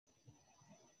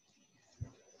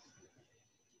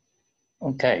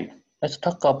Okay, let's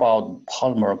talk about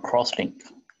polymer crosslink.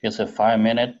 It's a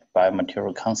 5-minute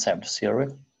biomaterial concept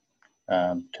series.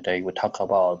 Today we talk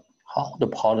about how the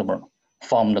polymer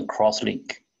form the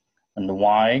crosslink and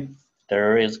why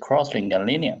there is crosslink and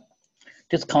linear.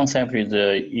 This concept is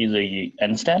easy to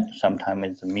understand,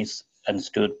 sometimes it's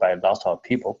misunderstood by lots of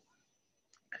people.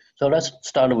 So let's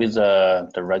start with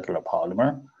the regular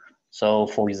polymer. So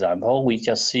for example, we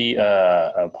just see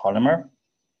a polymer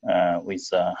with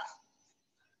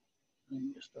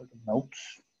start the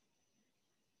notes.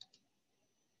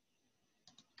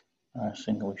 I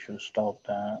think we should stop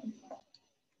that.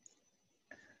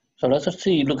 So let's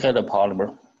see, look at the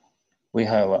polymer. We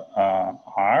have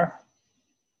R,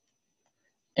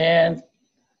 and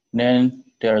then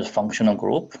there's functional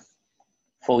group.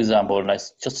 For example,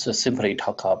 let's just simply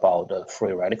talk about the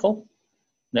free radical.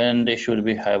 Then they should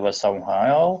have a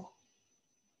somewhere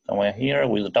here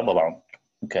with a double bond.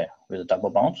 Okay, with a double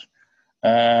bond.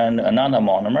 And another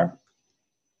monomer,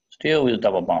 still with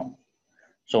double bond.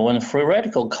 So when free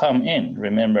radical come in,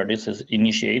 remember this is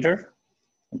initiator.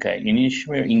 Okay,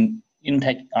 initial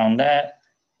intake on that,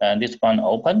 and this bond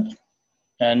open,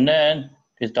 and then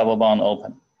this double bond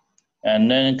open, and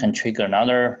then can trigger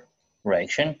another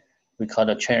reaction. We call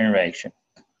the chain reaction.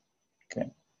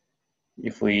 Okay,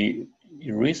 if we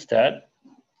erase that,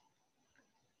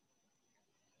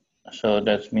 so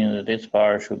that means that this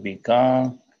part should be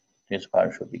gone. This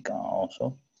part should be gone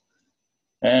also.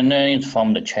 And then it's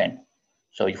from the chain.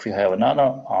 So if you have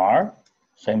another R,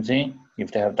 same thing.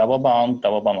 If they have double bond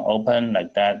open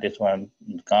like that, this one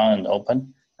is gone and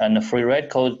open. And the free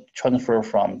radical transfer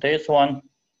from this one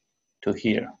to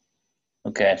here.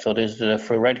 Okay, so this is the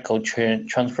free radical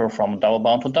transfer from double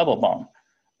bond to double bond.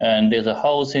 And there's a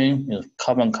whole thing is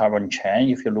carbon-carbon chain.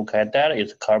 If you look at that,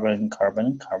 it's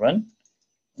carbon-carbon-carbon.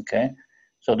 Okay,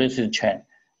 so this is chain.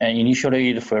 And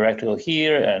initially the free radical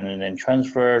here, and then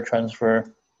transfer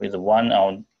with one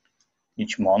on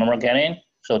each monomer getting.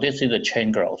 So this is the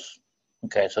chain growth.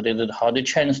 Okay, so this is how the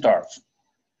chain starts.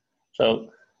 So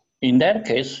in that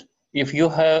case, if we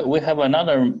have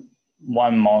another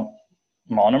one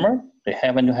monomer, they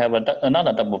happen to have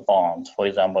another double bond. For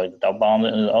example, the double bond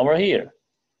is over here.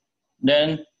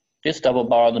 Then this double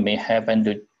bond may happen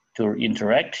to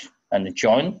interact and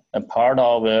join a part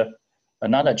of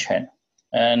another chain.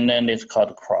 And then it's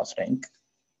called crosslink.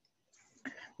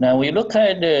 Now we look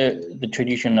at the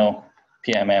traditional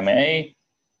PMMA,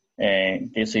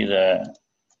 and this is a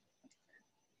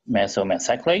methyl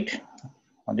methacrylate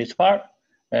on this part,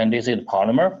 and this is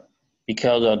polymer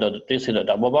because of this is a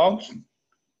double bond,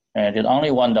 and there's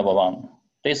only one double bond.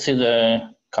 This is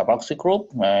a carboxyl group,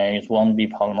 it won't be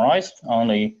polymerized,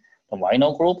 only the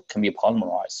vinyl group can be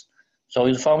polymerized. So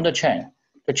it's from the chain.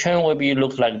 The chain will be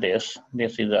look like this.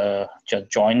 This is just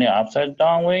joining upside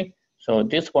down way. So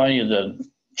this one is a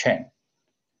chain,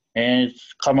 and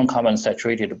it's carbon-carbon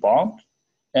saturated bond,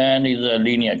 and is a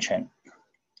linear chain.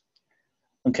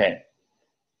 Okay,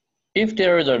 if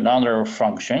there is another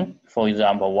function, for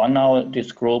example, one of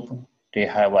this group, they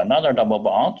have another double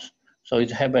bond, so it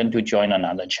happened to join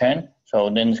another chain, so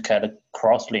then it's called a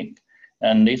crosslink,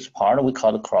 and this part we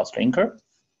call the crosslinker.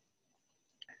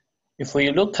 If we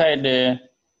look at the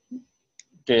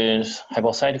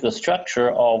hypothetical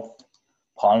structure of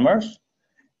polymers,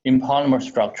 in polymer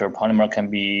structure, polymer can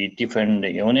be different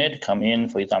unit come in.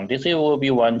 For example, this will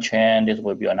be one chain, this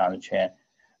will be another chain.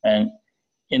 And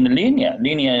in the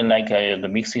linear like the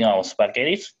mixing of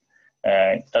spaghetti,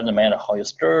 it doesn't matter how you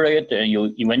stir it,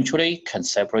 you eventually can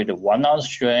separate one out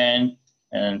strain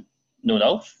and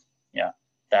noodles. Yeah,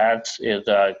 that is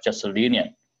just a linear.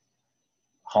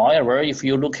 However, if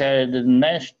you look at the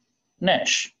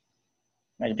Nash,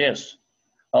 like this,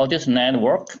 all this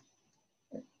network,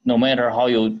 no matter how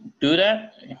you do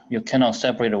that, you cannot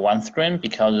separate one string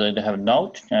because they have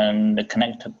node and they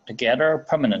connect together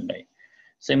permanently.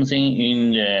 Same thing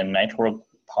in the network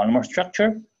polymer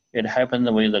structure. It happens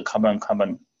with the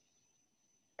carbon-carbon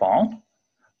bond.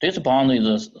 This bond is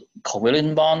a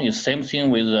covalent bond. It's same thing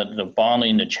with the bond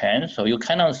in the chain. So you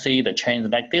cannot see the chains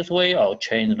like this way or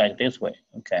chains like this way.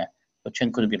 Okay, the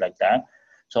chain could be like that.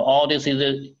 So all this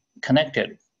is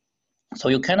connected. So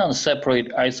you cannot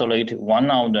isolate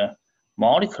one of the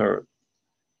molecule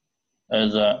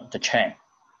as the chain.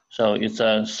 So it's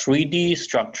a 3D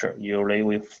structure. Usually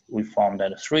we form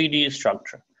that 3D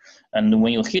structure. And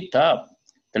when you heat up,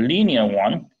 the linear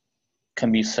one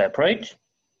can be separate,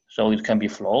 so it can be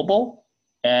flowable,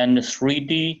 and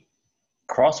 3D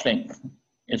crosslink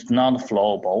is not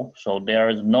flowable, so there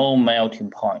is no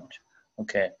melting point.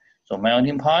 Okay, so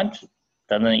melting point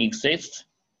doesn't exist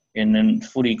in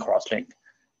fully crosslink.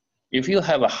 If you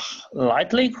have a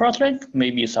lightly crosslink,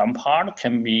 maybe some part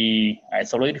can be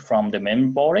isolated from the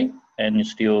main body and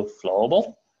it's still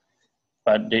flowable.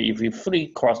 But if you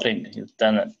fully crosslink, it's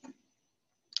done.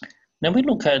 Then we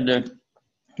look at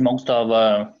most of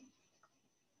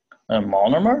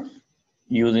monomer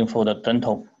using for the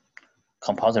dental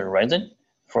composite resin.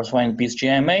 First one is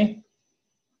BCMA.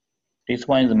 This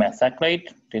one is methacrylate.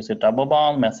 This is double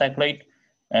bond methacrylate,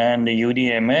 and the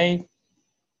UDMA,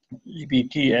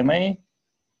 EBTMA.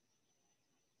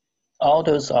 All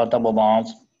those are double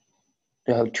bonds.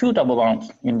 They have 2 double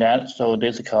bonds in that, so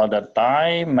this is called a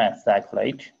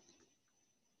dimethacrylate.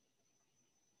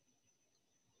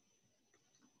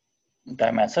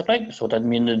 Dimethacrylate, so that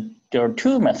means there are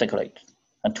 2 methacrylates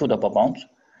and 2 double bonds.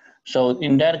 So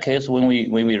in that case, when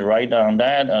we write down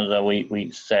that, as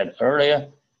we said earlier,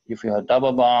 if you have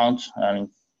double bonds and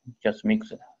just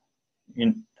mix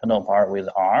internal part with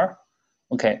R.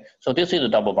 Okay, so this is a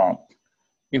double bond.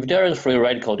 If there is free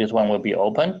radical, this one will be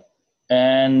open.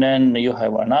 And then you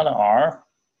have another R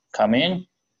come in,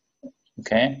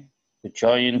 okay, you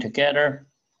join together,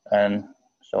 and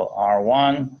so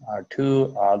R1,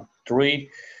 R2, R3,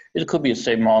 it could be the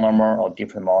same monomer or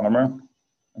different monomer,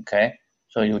 okay,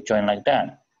 so you join like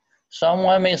that.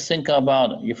 Someone may think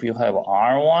about if you have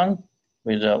R1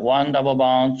 with 1 double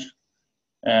bond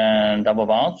and double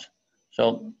bonds,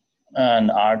 so, and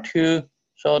R2,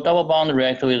 so double bond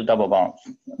react with double bonds,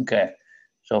 okay.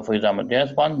 So for example,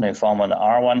 this one, they form an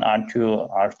R1, R2,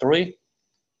 R3.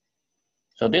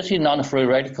 So this is not a free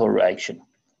radical reaction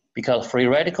because free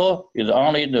radical is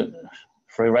only the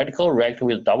free radical react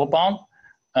with double bond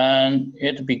and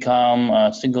it become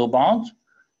a single bond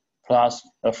plus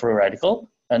a free radical,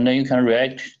 and then you can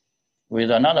react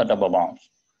with another double bond.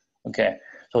 Okay,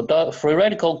 so the free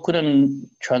radical couldn't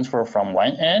transfer from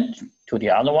one end to the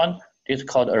other one. This is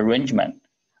called arrangement.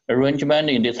 Arrangement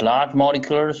in these large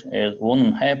molecules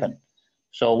won't happen.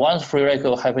 So once free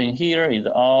radical happen here, is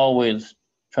always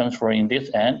transferring this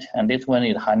end, and this one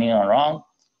is hanging around.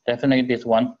 Definitely this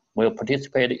one will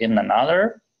participate in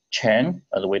another chain,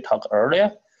 as we talked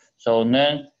earlier. So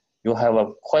then you have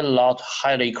a quite a lot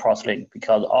highly crosslink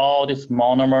because all these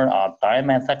monomer are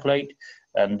dimethacrylate,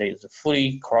 and it's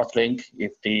fully crosslink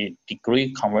if the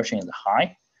degree conversion is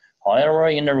high. However,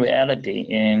 in the reality,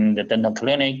 in the dental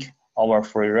clinic, our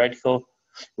free radical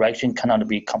reaction cannot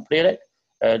be completed.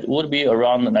 It would be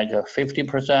around like a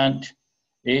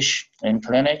 50%-ish in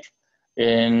clinic.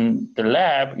 In the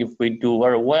lab, if we do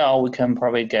very well, we can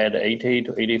probably get 80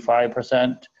 to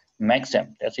 85%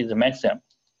 maximum. That is the maximum.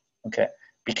 Okay,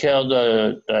 because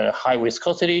the high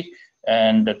viscosity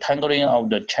and the tangling of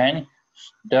the chain,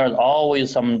 there's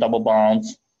always some double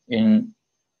bonds in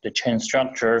the chain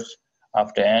structures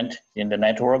of the end in the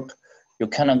network. You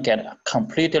cannot get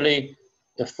completely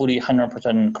the fully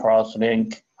 100%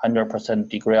 cross-link, 100%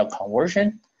 degree of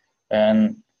conversion.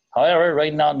 And however,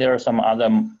 right now there are some other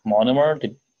monomer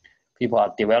that people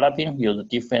are developing use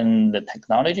different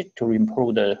technology to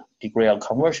improve the degree of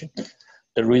conversion.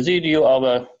 The residue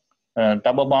of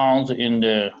double bonds in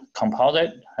the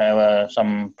composite have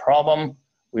some problem.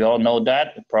 We all know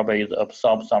that probably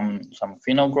absorb some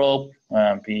phenyl group,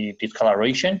 be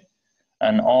discoloration,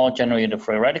 and all generate a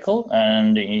free radical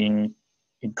and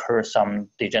incur some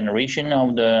degeneration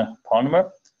of the polymer.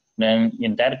 Then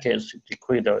in that case,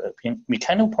 decrease the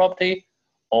mechanical property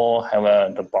or have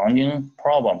the bonding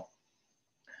problem.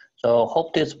 So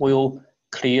hope this will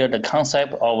clear the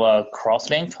concept of a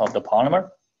crosslink of the polymer.